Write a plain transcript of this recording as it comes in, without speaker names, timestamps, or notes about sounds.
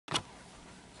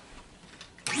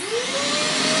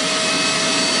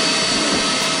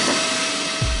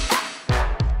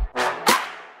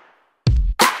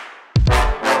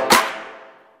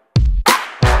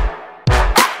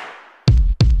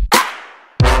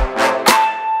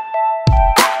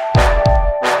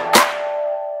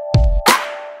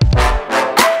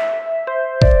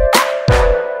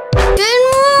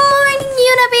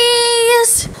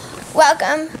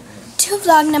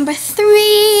vlog number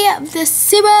 3 of this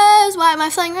series. Why am I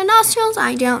flying my nostrils?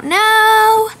 I don't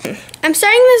know. I'm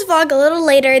starting this vlog a little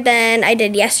later than I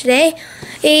did yesterday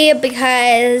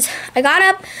because I got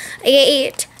up,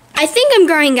 I think I'm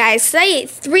growing, guys, because I ate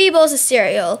 3 bowls of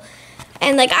cereal.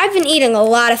 And like, I've been eating a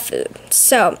lot of food,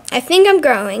 so I think I'm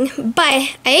growing. But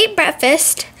I ate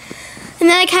breakfast, and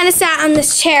then I kind of sat on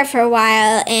this chair for a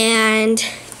while and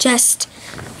just,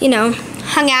 you know,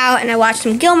 hung out, and I watched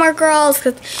some Gilmore Girls,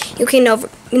 because you can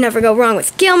never go wrong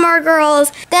with Gilmore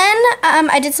Girls. Then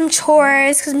I did some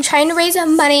chores, because I'm trying to raise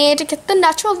money to get the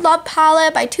Natural Love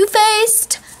Palette by Too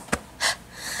Faced.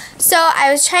 So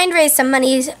I was trying to raise some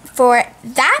money for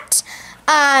that.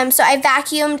 So I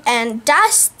vacuumed and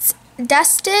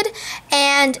dusted,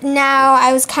 and now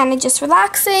I was kind of just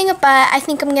relaxing, but I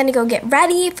think I'm gonna go get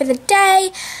ready for the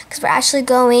day because we're actually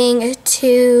going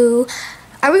to,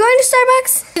 are we going to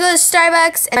Starbucks? We go to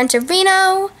Starbucks and to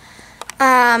Reno,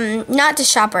 not to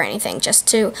shop or anything, just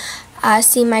to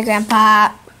see my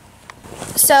grandpa.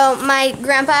 So my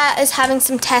grandpa is having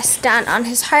some tests done on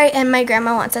his heart, and my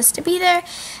grandma wants us to be there,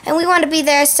 and we want to be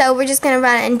there, so we're just gonna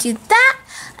run and do that.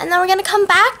 And then we're gonna come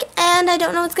back, and I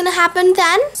don't know what's gonna happen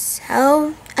then.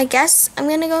 So I guess I'm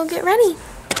gonna go get ready.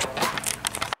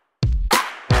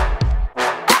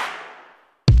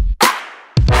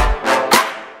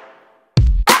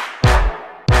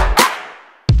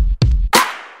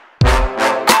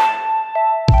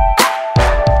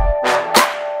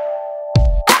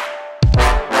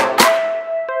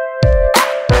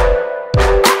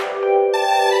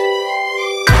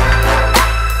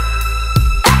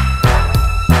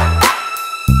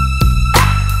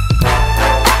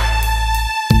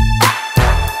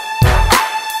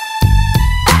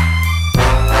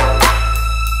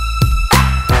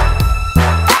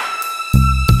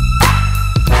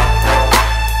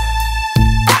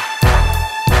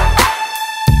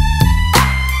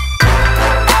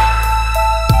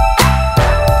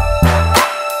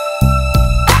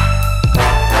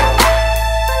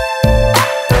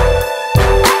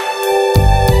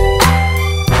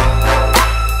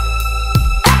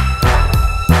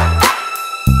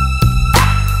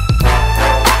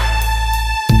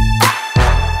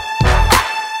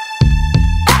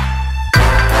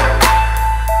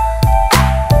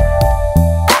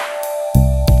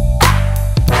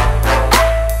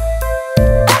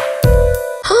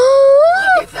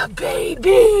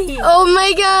 Oh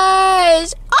my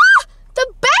gosh! Ah! The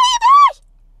baby!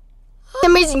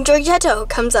 Amazing, Giorgetto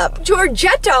comes up.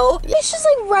 Giorgetto? He's just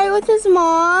like right with his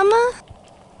mom.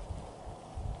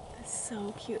 That's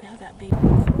so cute how that baby.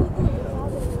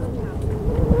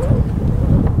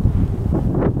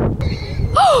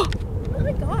 Oh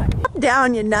my god.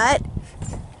 Down, you nut.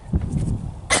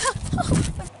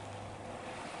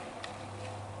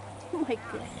 Oh my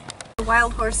goodness.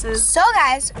 Wild horses. So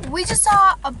guys, we just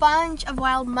saw a bunch of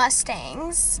wild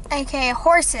mustangs, aka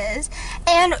horses,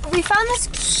 and we found this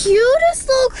cutest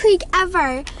little creek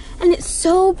ever, and it's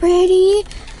so pretty.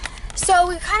 So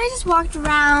we kind of just walked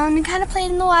around and kind of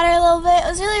played in the water a little bit. It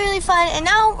was really fun, and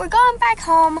now we're going back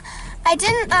home. I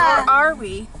didn't or are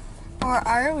we? Or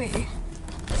are we?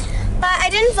 But I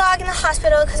didn't vlog in the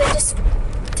hospital because I just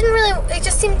didn't really, it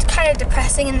just seemed kind of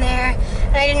depressing in there,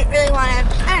 and I didn't really want to,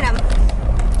 I don't know.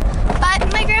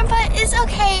 But my grandpa is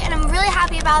okay, and I'm really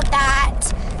happy about that.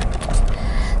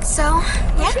 So,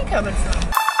 yeah. Where's he coming from?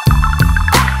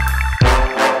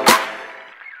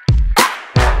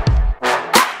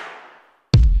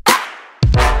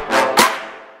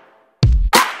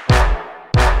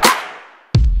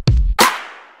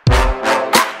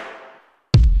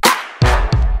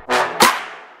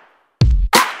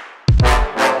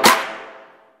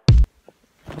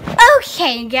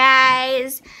 Okay,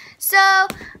 guys. So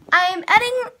I'm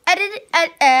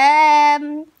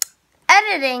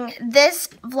editing this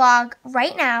vlog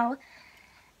right now,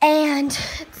 and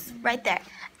it's right there.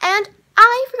 And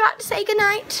I forgot to say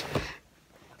goodnight.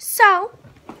 So,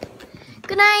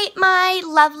 goodnight, my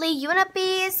lovely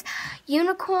UNIBEES,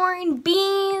 unicorn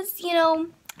bees. You know,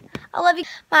 I love you.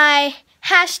 My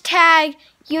hashtag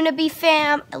UNIBEE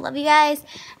fam. I love you guys,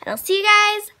 and I'll see you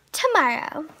guys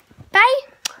tomorrow. Bye.